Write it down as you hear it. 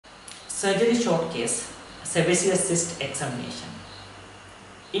Surgery short case, sebaceous cyst examination.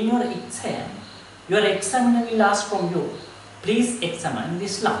 In your exam, your examiner will ask from you, please examine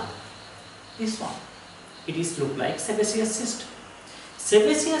this lump. This one. It is look like sebaceous cyst.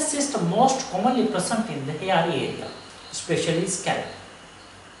 Sebaceous cyst most commonly present in the hairy area, especially scalp.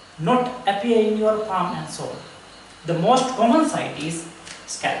 Not appear in your palm and so on. The most common site is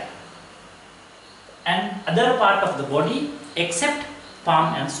scalp and other part of the body except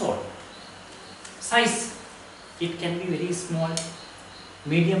palm and so on. Size, it can be very small,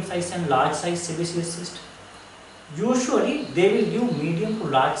 medium size and large size sebaceous cyst. Usually they will give medium to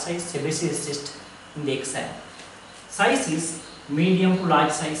large size sebaceous cyst in the exam. Size is medium to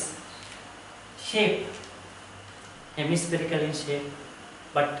large size. Shape, hemispherical in shape,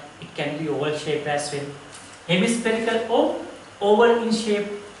 but it can be oval shape as well. Hemispherical or oval in shape.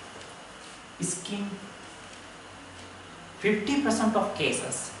 Skin, 50% of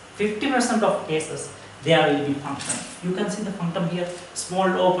cases, there will be punctum. You can see the punctum here, small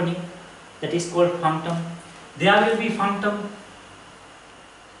opening, that is called punctum. There will be punctum.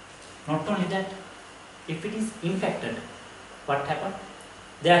 Not only that, if it is infected, what happens?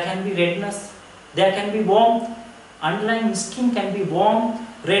 There can be redness, there can be warmth, underlying skin can be warm,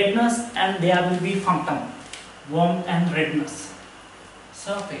 redness, and there will be punctum, warmth and redness.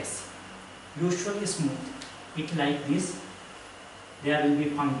 Surface, usually smooth, it like this. There will be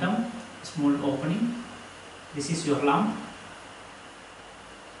punctum, small opening. This is your lump.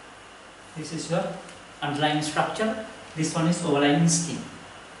 This is your underlying structure. This one is overlying skin.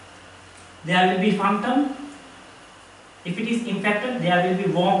 There will be punctum. If it is infected, there will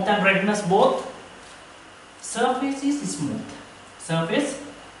be warmth and redness both. Surface is smooth. Surface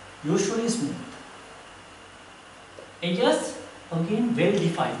usually smooth. Edges again well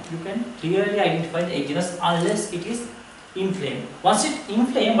defined. You can clearly identify the edges unless it is inflamed. Once it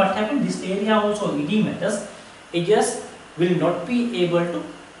inflamed, what happens? This area also edematous. Edges will not be able to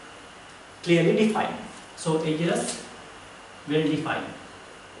clearly define. So edges well defined.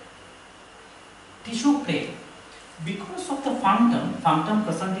 Tissue plate. Because of the punctum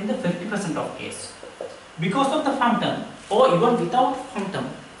present in the 50% of case. Because of the punctum or even without punctum,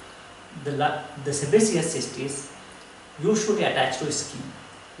 the sebaceous cyst is usually attached to skin,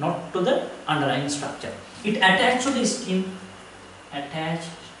 not to the underlying structure. It attached to the skin,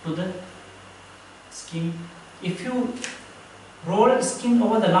 If you roll skin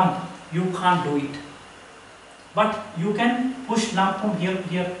over the lump, you can't do it. But you can push lump from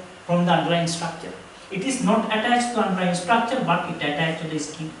here from the underlying structure. It is not attached to the underlying structure, but it attached to the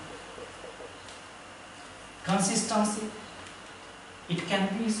skin. Consistency, it can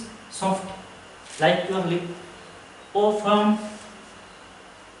be soft like your lip or firm.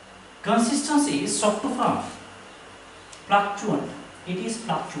 Consistency is soft to firm. Fluctuant, it is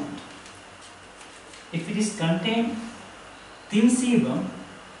fluctuant. If it is contained thin sebum,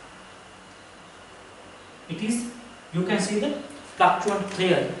 it is, you can see the fluctuant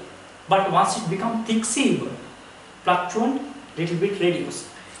clearly. But once it becomes thick sebum, fluctuant little bit reduced,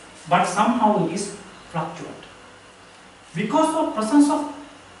 but somehow it is fluctuant. Because of presence of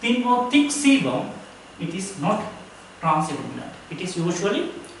thin or thick sebum, it is not transilluminant. It is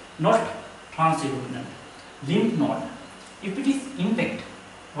usually not transilluminant. Lymph node, if it is infected,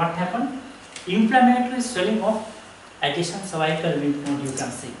 what happens? Inflammatory swelling of adjacent cervical lymph node you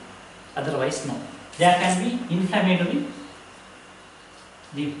can see. Otherwise no. There can be inflammatory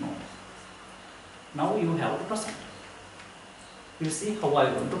lymph node. Now you have to present. You will see how I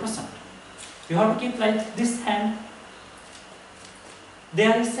am going to present. You have to keep like this hand.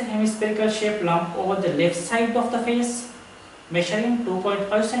 There is a hemispherical shaped lump over the left side of the face, measuring 2.5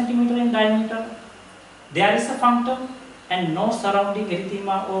 cm in diameter. There is a punctum and no surrounding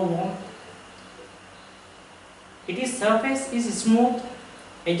erythema or wound. Its surface is smooth,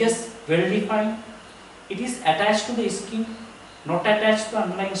 edges well defined. It is attached to the skin, not attached to the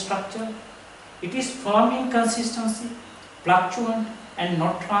underlying structure. It is firm in consistency, fluctuant and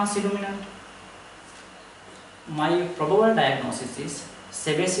not transilluminant. My probable diagnosis is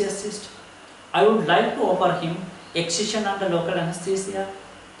sebaceous cyst. I would like to offer him excision under local anesthesia.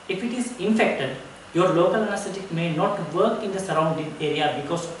 If it is infected, your local anesthetic may not work in the surrounding area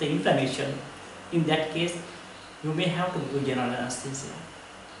because of the inflammation. In that case, you may have to do general anesthesia.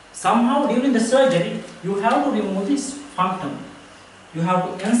 Somehow during the surgery, you have to remove this punctum. You have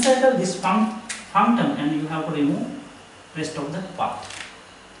to encircle this punctum and you have to remove rest of the part.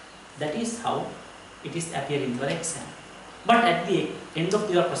 That is how it is appear in your exam. But at the end of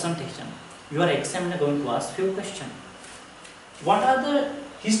your presentation, your examiner going to ask few questions. What are the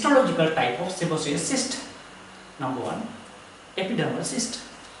histological type of sebaceous cyst? Number one, epidermal cyst.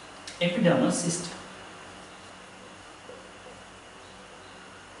 epidermal cyst.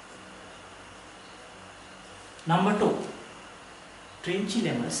 Number 2,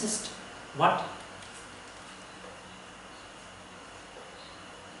 trichelemmal cyst. What?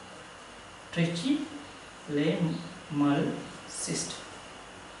 Trichelemmal cyst.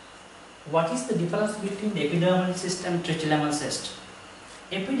 What is the difference between the epidermal cyst and trichelemmal cyst?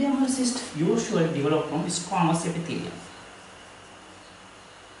 Epidermal cyst usually develop from squamous epithelium.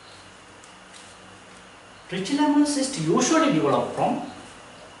 Trichelemmal cyst usually develop from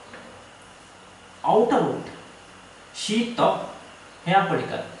outer root sheath of hair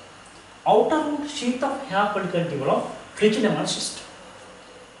follicle. Outer root sheath of hair follicle develop trichelemmal cyst.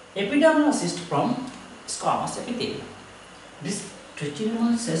 Epidermal cyst from squamous epithelium. This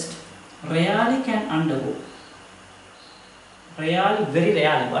trichelemmal cyst rarely can undergo, very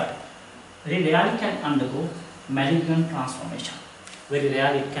rarely can undergo malignant transformation. Very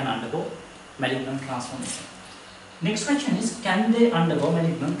rarely it can undergo malignant transformation. Next question is, can they undergo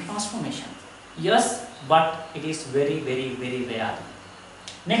malignant transformation? Yes, but it is very rare.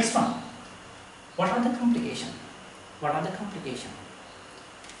 Next one, what are the complications?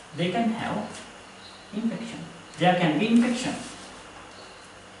 They can have infection. There can be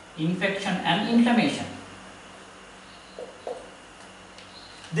infection and inflammation.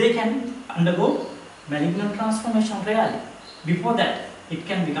 They can undergo malignant transformation rarely. Before that, it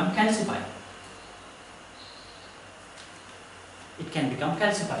can become calcified. It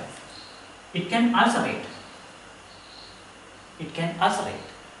can ulcerate.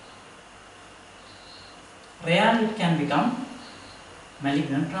 Rarely it can become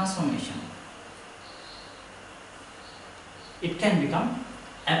malignant transformation. It can become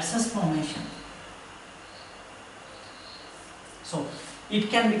abscess formation. So, it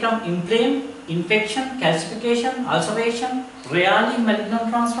can become inflamed, infection, calcification, ulceration, rarely malignant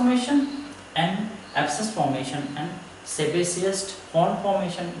transformation, and abscess formation and sebaceous horn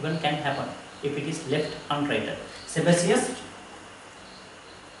formation even can happen if it is left untreated. Sebaceous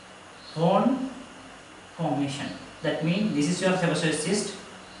horn formation. That means this is your sebaceous cyst,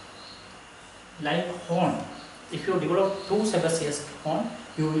 like horn. If you develop 2 sebaceous horn,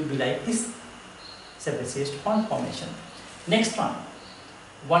 you will be like this sebaceous horn formation. Next one,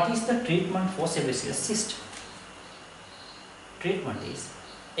 what is the treatment for sebaceous cyst? Treatment is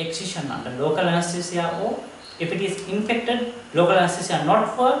excision under local anesthesia, or if it is infected, local anesthesia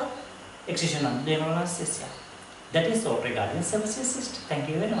not work, excision under general anesthesia. That is all regarding sebaceous cyst. Thank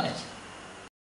you very much.